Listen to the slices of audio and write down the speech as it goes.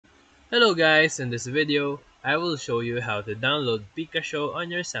Hello guys, in this video, I will show you how to download Pikashow on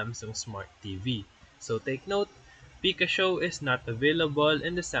your Samsung Smart TV. So take note, Pikashow is not available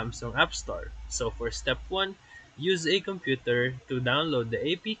in the Samsung App Store. So for step 1, use a computer to download the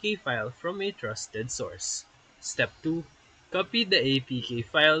APK file from a trusted source. Step 2, copy the APK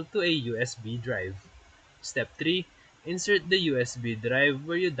file to a USB drive. Step 3, insert the USB drive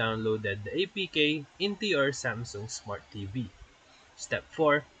where you downloaded the APK into your Samsung Smart TV. Step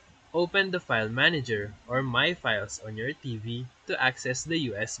 4. Open the File Manager or My Files on your TV to access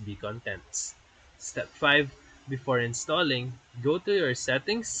the USB contents. Step 5. Before installing, go to your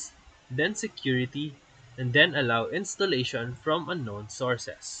Settings, then Security, and then allow installation from unknown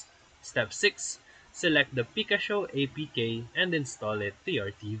sources. Step 6. Select the Pikashow APK and install it to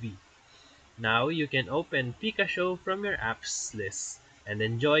your TV. Now you can open Pikashow from your apps list and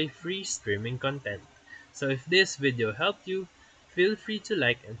enjoy free streaming content. So if this video helped you, feel free to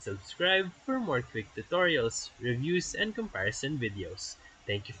like and subscribe for more quick tutorials, reviews, and comparison videos.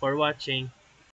 Thank you for watching.